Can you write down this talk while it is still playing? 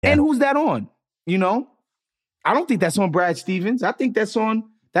And who's that on? You know? I don't think that's on Brad Stevens. I think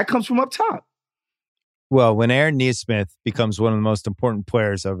that comes from up top. Well, when Aaron Nesmith becomes one of the most important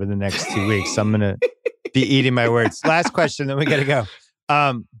players over the next 2 weeks, I'm going to be eating my words. Last question, then we got to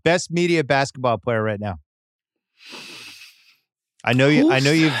go. Best media basketball player right now. I know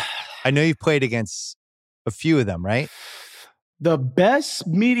you've played against a few of them, right? The best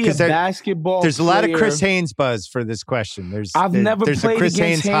media basketball There's a player, lot of Chris Haynes buzz for this question. I've never played Chris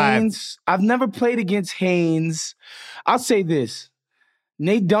against Haynes. I've never played against Haynes. I'll say this.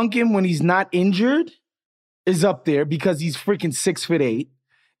 Nate Duncan, when he's not injured, is up there because he's freaking 6'8"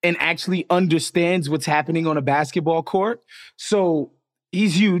 and actually understands what's happening on a basketball court. So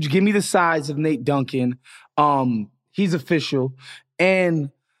he's huge. Give me the size of Nate Duncan. He's official.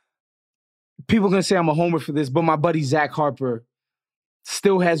 And people are going to say I'm a homer for this, but my buddy Zach Harper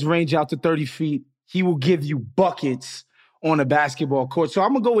still has range out to 30 feet. He will give you buckets on a basketball court. So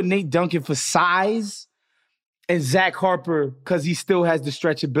I'm going to go with Nate Duncan for size and Zach Harper because he still has the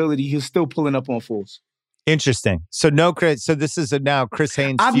stretchability. He's still pulling up on fools. Interesting. So no Chris. So this is now Chris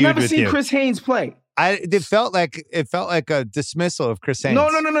Haynes. I've never seen Chris Haynes play. It felt like a dismissal of Chris Haynes. No.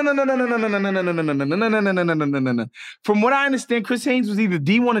 From what I understand, Chris Haynes was either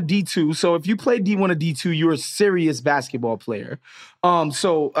D1 or D2. So if you play D1 or D2, you're a serious basketball player.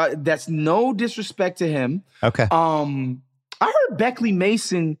 So that's no disrespect to him. Okay. I heard Beckley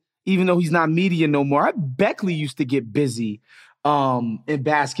Mason, even though he's not media no more, Beckley used to get busy in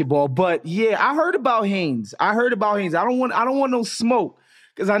basketball. But yeah, I heard about Haynes. I don't want no smoke.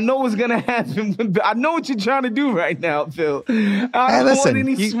 Because I know what's going to happen. I know what you're trying to do right now, Phil. I don't want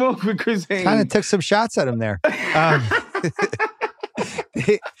any smoke with Chris Haynes. Kind of took some shots at him there.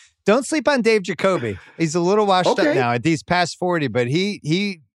 Don't sleep on Dave Jacoby. He's a little washed up now. He's past 40, but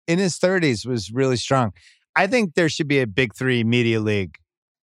he in his 30s was really strong. I think there should be a Big Three media league,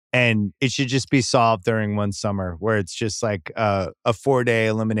 and it should just be solved during one summer where it's just like a 4-day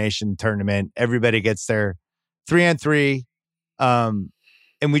elimination tournament. Everybody gets their 3-on-3.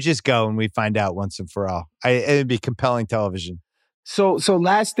 And we just go and we find out once and for all. It'd be compelling television. So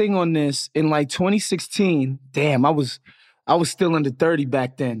last thing on this, in like 2016, damn, I was still under 30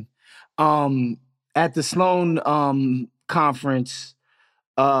 back then. At the Sloan conference,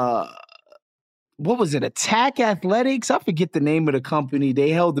 what was it? Attack Athletics? I forget the name of the company.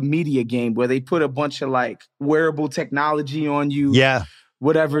 They held a media game where they put a bunch of like wearable technology on you. Yeah.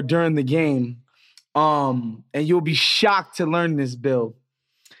 Whatever during the game. And you'll be shocked to learn this, Bill.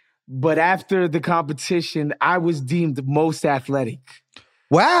 But after the competition, I was deemed most athletic.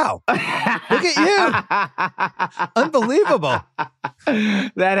 Wow. Look at you. Unbelievable.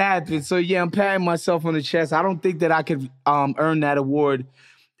 That happened. So, yeah, I'm patting myself on the chest. I don't think that I could earn that award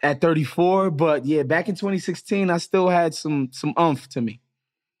at 34. But, yeah, back in 2016, I still had some oomph to me.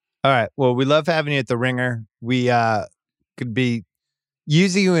 All right. Well, we love having you at The Ringer. We could be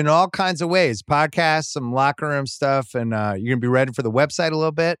using you in all kinds of ways. Podcasts, some locker room stuff, and you're going to be ready for the website a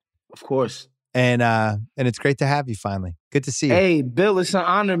little bit. Of course. And it's great to have you finally. Good to see you. Hey, Bill, it's an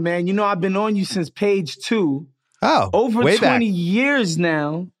honor, man. You know, I've been on you since page 2. Oh, over 20 back. years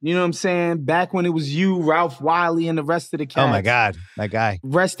now. You know what I'm saying? Back when it was you, Ralph Wiley, and the rest of the cast. Oh, my God. My guy.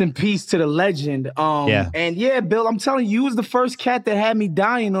 Rest in peace to the legend. Yeah. And yeah, Bill, I'm telling you, you was the first cat that had me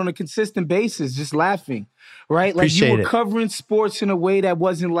dying on a consistent basis, just laughing. Right? Like Appreciate you were it. covering sports in a way that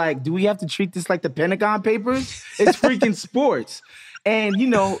wasn't like, do we have to treat this like the Pentagon Papers? It's freaking sports. And, you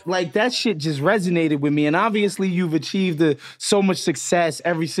know, like that shit just resonated with me. And obviously you've achieved so much success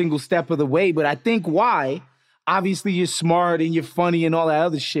every single step of the way. But I think why? Obviously you're smart and you're funny and all that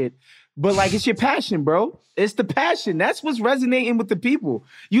other shit. But like, it's your passion, bro. It's the passion. That's what's resonating with the people.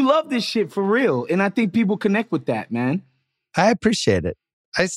 You love this shit for real. And I think people connect with that, man. I appreciate it.